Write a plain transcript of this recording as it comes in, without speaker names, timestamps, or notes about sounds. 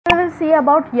see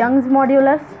about Young's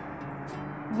modulus.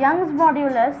 Young's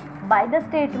modulus, by the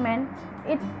statement,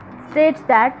 it states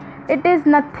that it is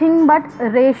nothing but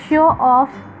ratio of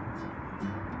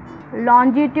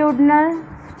longitudinal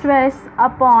stress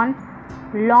upon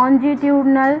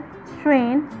longitudinal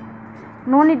strain.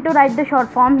 No need to write the short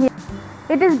form here.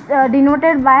 It is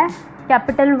denoted by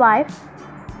capital Y.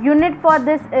 Unit for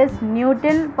this is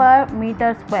Newton per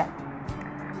meter square.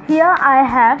 Here I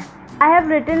have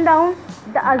written down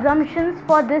the assumptions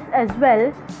for this as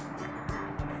well.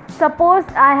 Suppose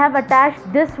I have attached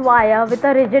this wire with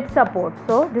a rigid support.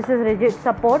 So this is rigid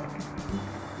support.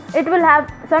 It will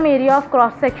have some area of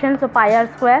cross section, so pi r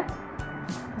square.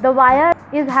 The wire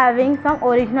is having some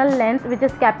original length, which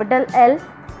is capital L.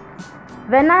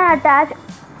 When I attach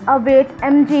a weight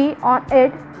mg on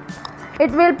it,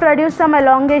 it will produce some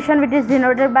elongation, which is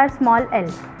denoted by small l.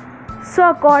 So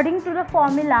according to the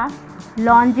formula,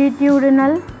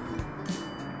 longitudinal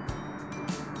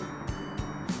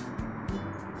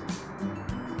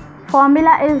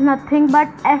formula is nothing but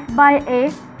F by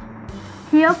A.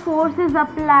 Here force is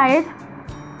applied,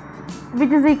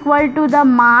 which is equal to the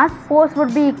mass. Force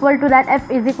would be equal to that, F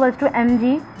is equals to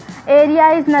mg. Area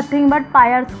is nothing but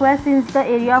pi r square, since the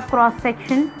area of cross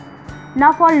section.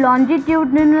 Now for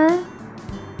longitudinal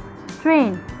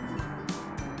strain,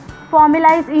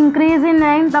 formula is increase in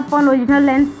length upon original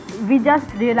length. We just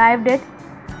derived it.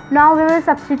 Now we will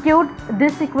substitute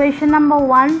this equation number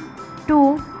 1,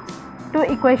 2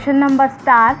 to equation number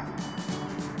star.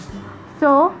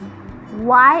 So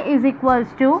y is equals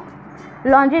to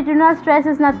longitudinal stress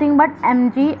is nothing but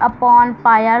mg upon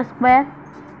pi r square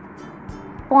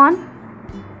upon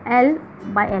L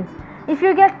by L. If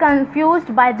you get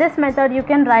confused by this method, you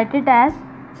can write it as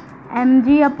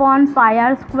mg upon pi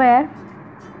r square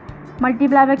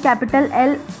multiplied by capital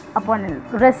L upon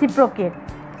L, reciprocate.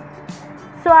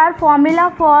 So our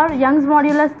formula for Young's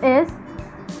modulus is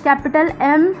capital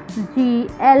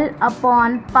mg L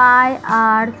upon pi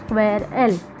r square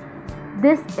L.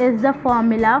 This is the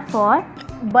formula for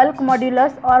bulk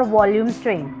modulus or volume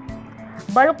strain.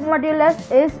 Bulk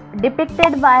modulus is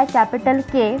depicted by capital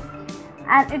K,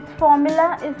 and its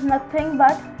formula is nothing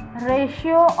but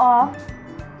ratio of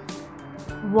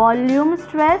volume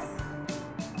stress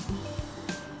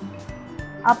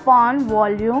upon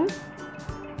volume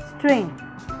strain.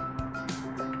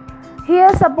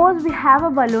 Here suppose we have a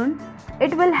balloon,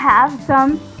 it will have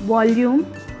some volume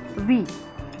V.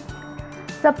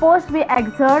 Suppose we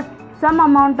exert some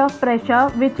amount of pressure,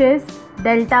 which is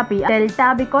delta P.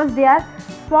 Delta because they are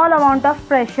small amount of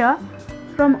pressure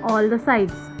from all the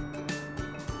sides.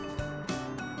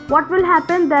 What will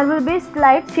happen? There will be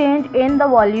slight change in the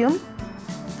volume.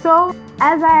 So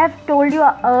as I have told you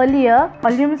earlier,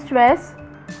 volume stress,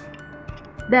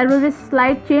 there will be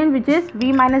slight change, which is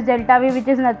V minus delta V, which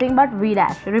is nothing but V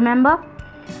dash. Remember?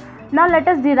 Now let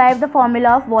us derive the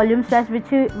formula of volume stress,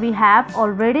 which we have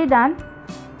already done.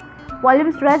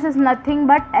 Volume stress is nothing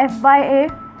but F by A,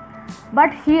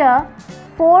 but here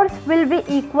force will be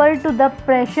equal to the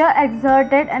pressure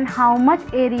exerted and how much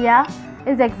area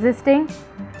is existing,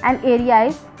 and area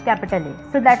is capital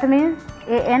A. So that means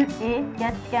A and A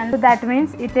gets cancelled. So that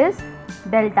means it is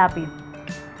delta P.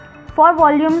 For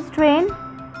volume strain,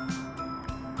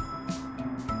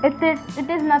 it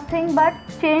is nothing but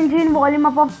change in volume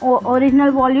of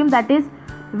original volume, that is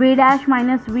V dash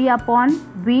minus V upon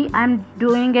V. I am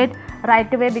doing it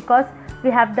right away because we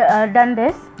have done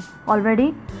this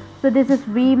already. So this is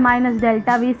V minus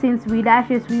delta V, since V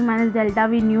dash is V minus delta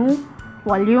V new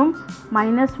volume,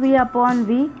 minus V upon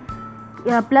V,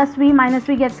 plus V minus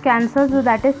V gets cancelled, so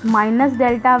that is minus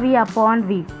delta V upon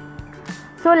V.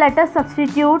 So let us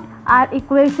substitute our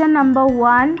equation number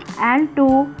 1 and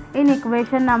 2 in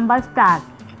equation number star.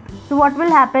 So what will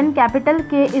happen? Capital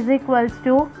K is equals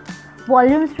to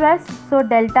volume stress, so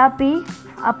delta P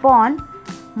upon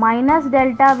minus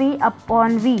delta V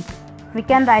upon V. We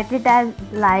can write it as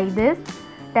like this,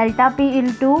 delta P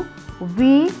into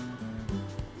V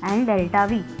and delta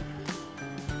V.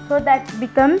 So that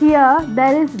becomes, here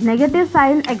there is negative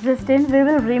sign existing. We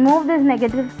will remove this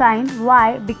negative sign.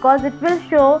 Why? Because it will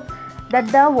show that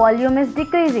the volume is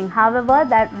decreasing. However,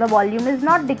 that the volume is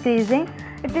not decreasing,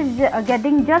 it is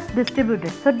getting just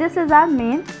distributed. So this is our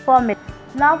main formula.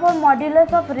 Now for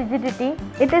modulus of rigidity,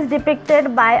 it is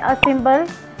depicted by a symbol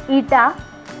eta,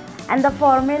 and the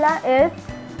formula is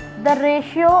the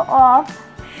ratio of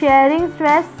shearing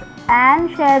stress and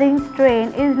shearing strain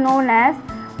is known as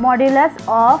modulus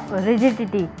of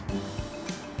rigidity.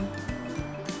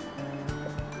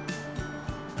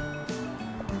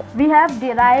 We have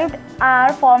derived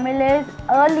our formulas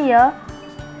earlier.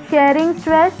 Shearing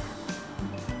stress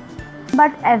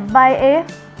but F by A.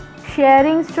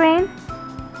 Shearing strain,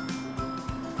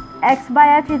 X by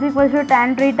H is equal to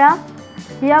tan theta.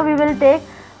 Here we will take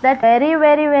that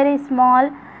very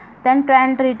small than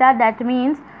tan theta. That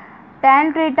means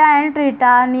tan theta and theta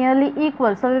are nearly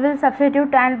equal. So we will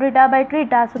substitute tan theta by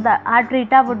theta. So that our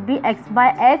theta would be X by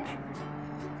H.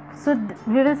 So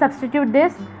we will substitute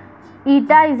this.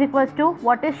 Eta is equal to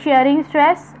what is shearing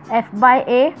stress? F by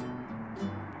A.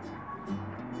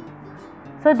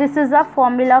 So this is a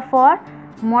formula for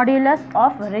modulus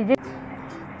of rigidity.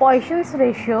 Poisson's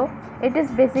ratio, it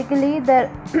is basically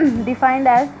defined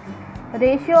as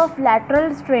ratio of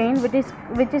lateral strain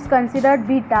which is considered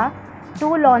beta to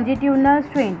longitudinal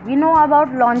strain. We know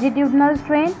about longitudinal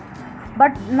strain,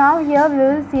 but now here we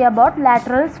will see about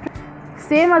lateral strain.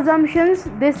 Same assumptions.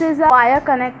 This is a wire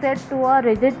connected to a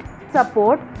rigid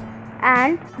support,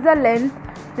 and the length,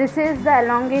 this is the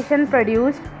elongation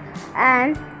produced,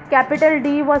 and capital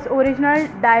D was original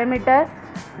diameter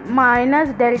minus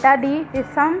delta D is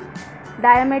some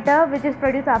diameter which is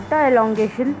produced after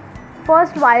elongation.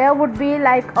 First wire would be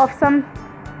like of some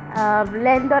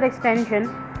length or extension.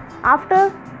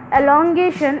 After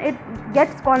elongation it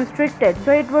gets constricted,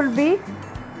 so it will be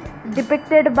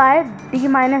depicted by D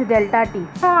minus delta T.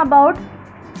 Now about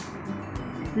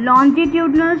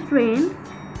longitudinal strain.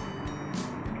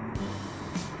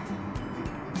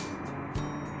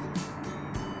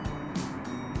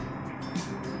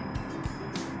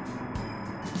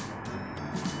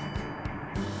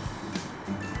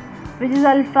 Which is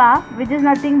alpha, which is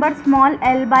nothing but small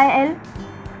l by L.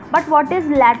 But what is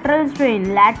lateral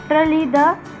strain? Laterally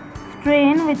the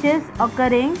strain which is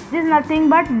occurring is nothing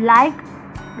but like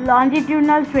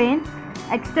longitudinal strain.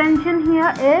 Extension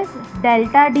here is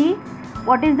delta D.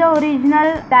 What is the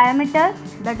original diameter?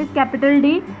 That is capital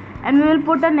D, and we will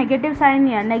put a negative sign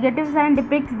here. Negative sign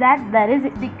depicts that there is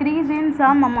decrease in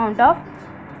some amount of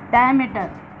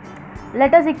diameter.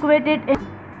 Let us equate it in.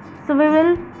 So we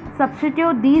will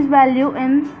substitute these value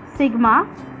in sigma.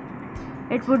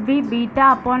 It would be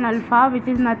beta upon alpha, which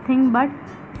is nothing but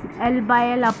L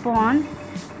by L upon,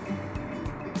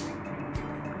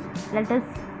 let us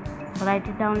write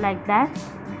it down like that,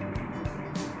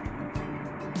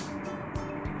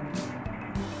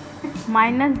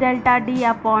 minus delta D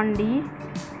upon D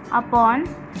upon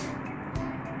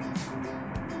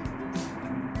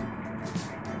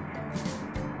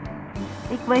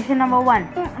equation number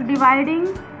 1.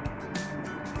 Dividing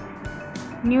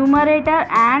numerator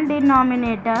and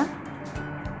denominator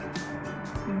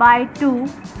by 2,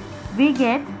 we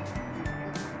get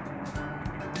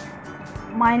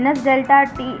minus delta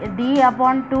D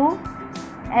upon 2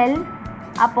 L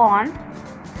upon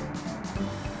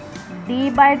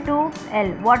D by 2 L.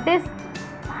 What is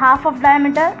half of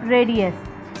diameter? Radius.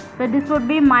 So this would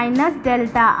be minus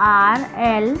delta R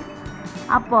L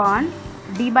upon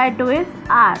D by 2 is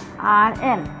R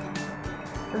L,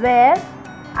 where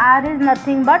R is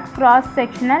nothing but cross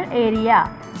sectional area.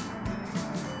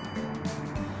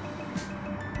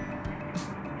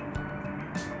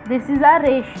 This is our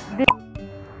ratio.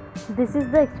 This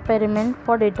is the experiment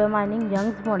for determining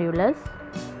Young's modulus.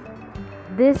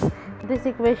 This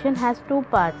equation has two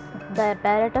parts, the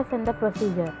apparatus and the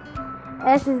procedure.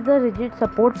 S is the rigid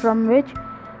support from which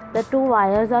the two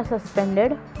wires are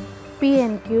suspended, P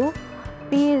and Q.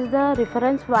 P is the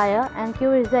reference wire and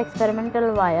Q is the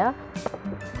experimental wire.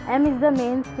 M is the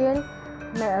main scale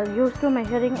used to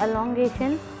measuring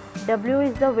elongation. W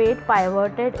is the weight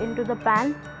pivoted into the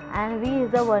pan, and V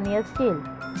is the vernier scale.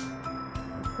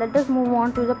 Let us move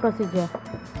on to the procedure.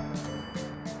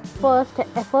 First,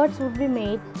 efforts would be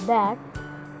made that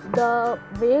the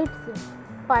weights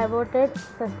pivoted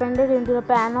suspended into the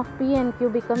pan of P and Q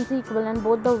becomes equal and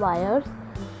both the wires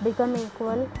become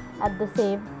equal at the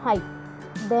same height.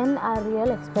 Then our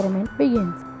real experiment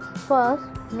begins. First,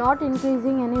 not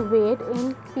increasing any weight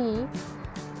in P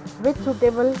with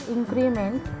suitable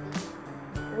increments,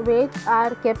 weights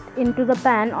are kept into the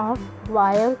pan of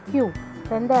wire Q.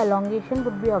 Then the elongation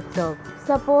would be observed.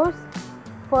 Suppose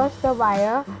first the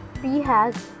wire P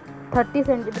has 30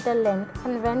 cm length,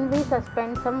 and when we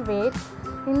suspend some weight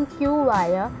in Q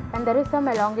wire and there is some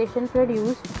elongation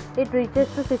produced, it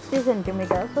reaches to 60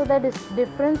 cm. So the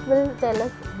difference will tell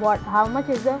us how much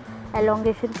is the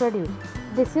elongation produced.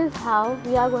 This is how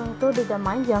we are going to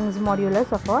determine Young's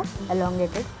modulus of a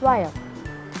elongated wire.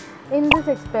 In this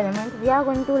experiment, we are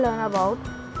going to learn about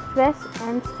stress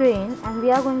and strain, and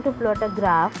we are going to plot a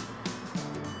graph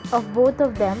of both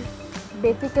of them.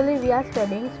 Basically, we are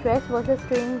studying stress versus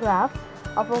strain graph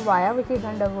of a wire which is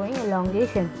undergoing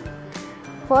elongation.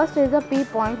 First is the P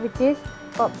point, which is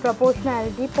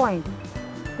proportionality point.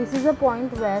 This is a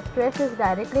point where stress is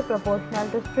directly proportional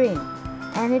to strain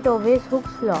and it obeys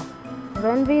Hooke's law.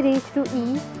 When we reach to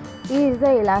E is the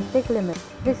elastic limit.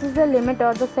 This is the limit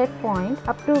or the set point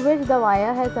up to which the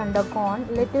wire has undergone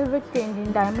little bit change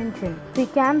in dimension. We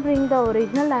can bring the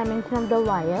original dimension of the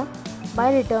wire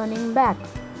by returning back.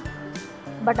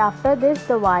 But after this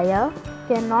the wire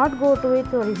cannot go to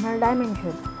its original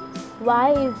dimension.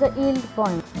 Y is the yield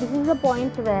point. This is the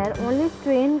point where only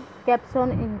strain keeps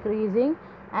on increasing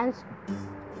and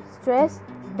stress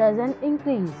doesn't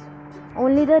increase.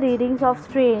 Only the readings of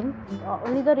strain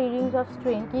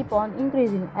keep on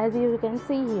increasing, as you can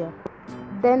see here.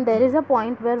 Then there is a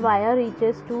point where wire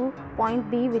reaches to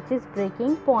point B, which is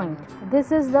breaking point.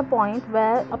 This is the point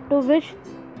where up to which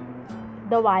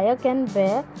the wire can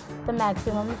bear the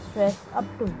maximum stress up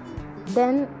to.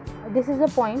 Then this is the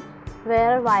point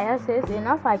where wire says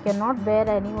enough, I cannot bear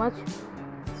any much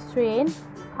strain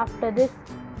after this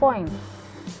point.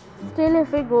 Still,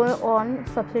 if we go on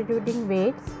substituting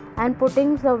weights and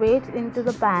putting the weights into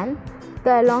the pan,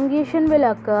 the elongation will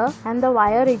occur and the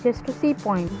wire reaches to C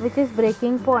point, which is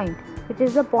breaking point, which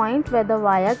is the point where the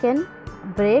wire can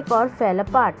break or fall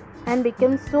apart and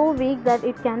become so weak that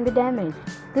it can be damaged.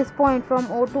 This point from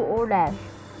O to O dash.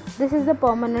 This is the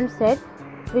permanent set,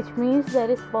 which means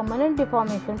there is permanent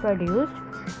deformation produced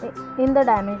in the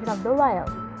dimension of the wire.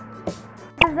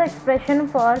 This is the expression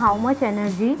for how much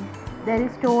energy there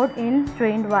is stored in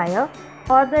strained wire,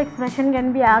 or the expression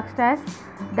can be asked as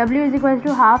W is equal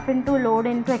to half into load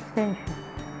into extension.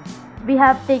 We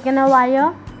have taken a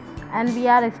wire and we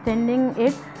are extending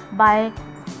it by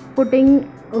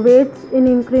putting weights in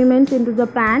increments into the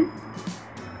pan.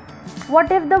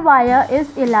 What if the wire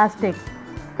is elastic?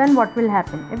 Then what will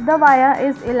happen? If the wire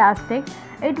is elastic,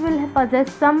 it will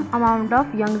possess some amount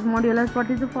of Young's modulus. What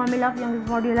is the formula of Young's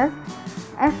modulus?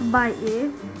 F by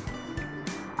A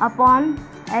upon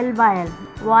L by L.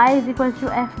 Y is equal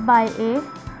to F by A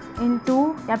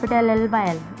into capital L by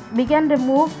L. We can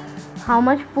remove how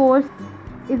much force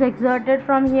is exerted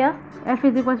from here. F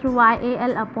is equal to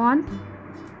YAL upon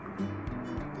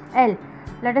L.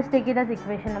 Let us take it as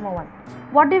equation number 1.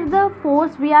 What if the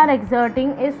force we are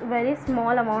exerting is very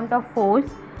small amount of force,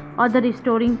 or the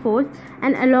restoring force,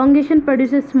 and elongation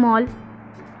produces small?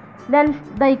 Then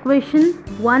the equation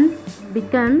 1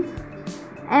 becomes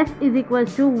F is equal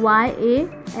to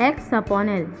YAX upon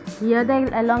L. Here the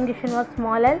elongation was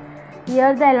small l,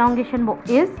 here the elongation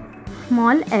is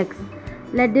small x.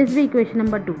 Let this be equation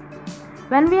number 2.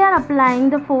 When we are applying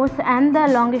the force and the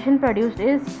elongation produced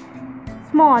is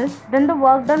small, then the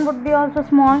work done would be also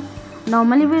small.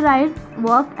 Normally we write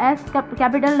work as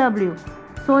capital W.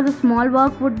 So the small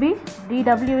work would be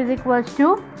dW is equal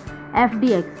to F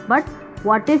dx. But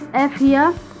what is F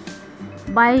here?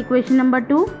 By equation number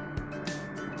 2,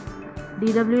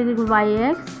 dW is equal to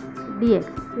Yx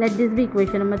dx. Let this be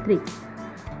equation number 3.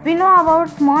 We know about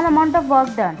small amount of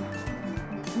work done.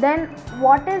 Then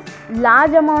what is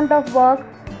large amount of work?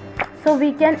 So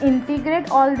we can integrate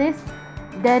all these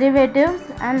derivatives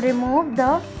and remove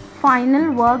the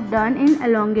final work done in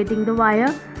elongating the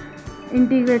wire,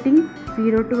 integrating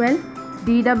 0 to L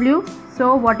dW.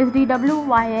 So what is dW?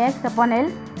 Yx upon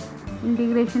L,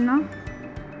 integration of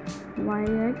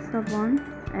Yx upon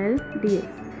L dx.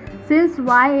 Since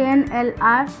y and L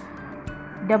are,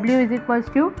 W is equals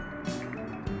to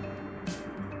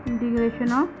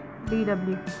integration of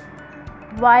dW.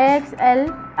 Yx,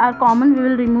 L are common, we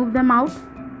will remove them out.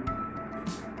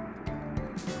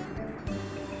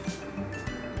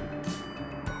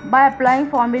 By applying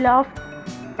formula of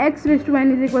x raised to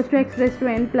n is equals to x raised to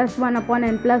n plus 1 upon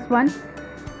n plus 1.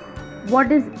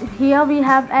 What is here? We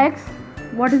have x.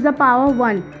 What is the power?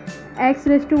 1. X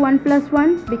raised to 1 plus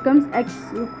 1 becomes x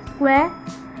square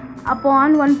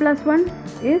upon 1 plus 1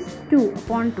 is 2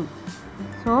 upon 2.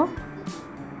 So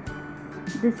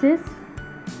this is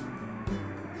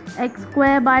x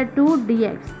square by 2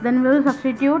 dx. Then we will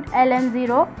substitute L and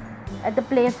 0 at the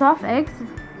place of x.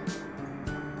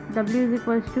 W is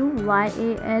equals to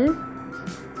YAL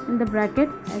in the bracket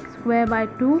x square by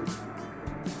 2,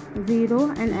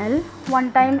 0 and L.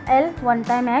 1 time L, 1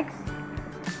 time x.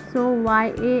 So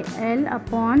YAL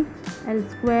upon L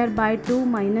square by 2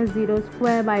 minus 0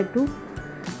 square by 2.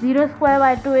 0 square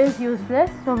by 2 is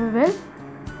useless, so we will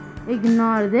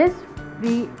ignore this.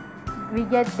 We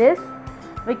get this.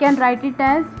 We can write it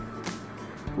as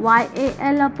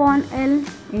YAL upon L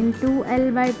into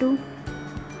L by 2.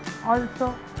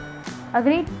 Also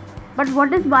agreed. But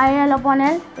what is YAL upon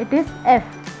L? It is F.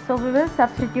 So we will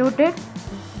substitute it.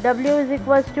 W is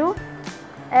equals to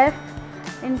F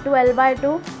into L by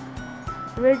 2.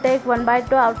 We will take 1 by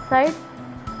 2 outside.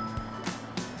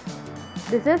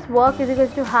 this is work is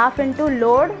equals to half into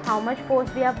load, how much force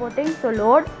we are putting, so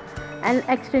load and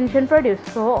extension produced.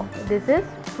 So this is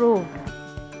proved.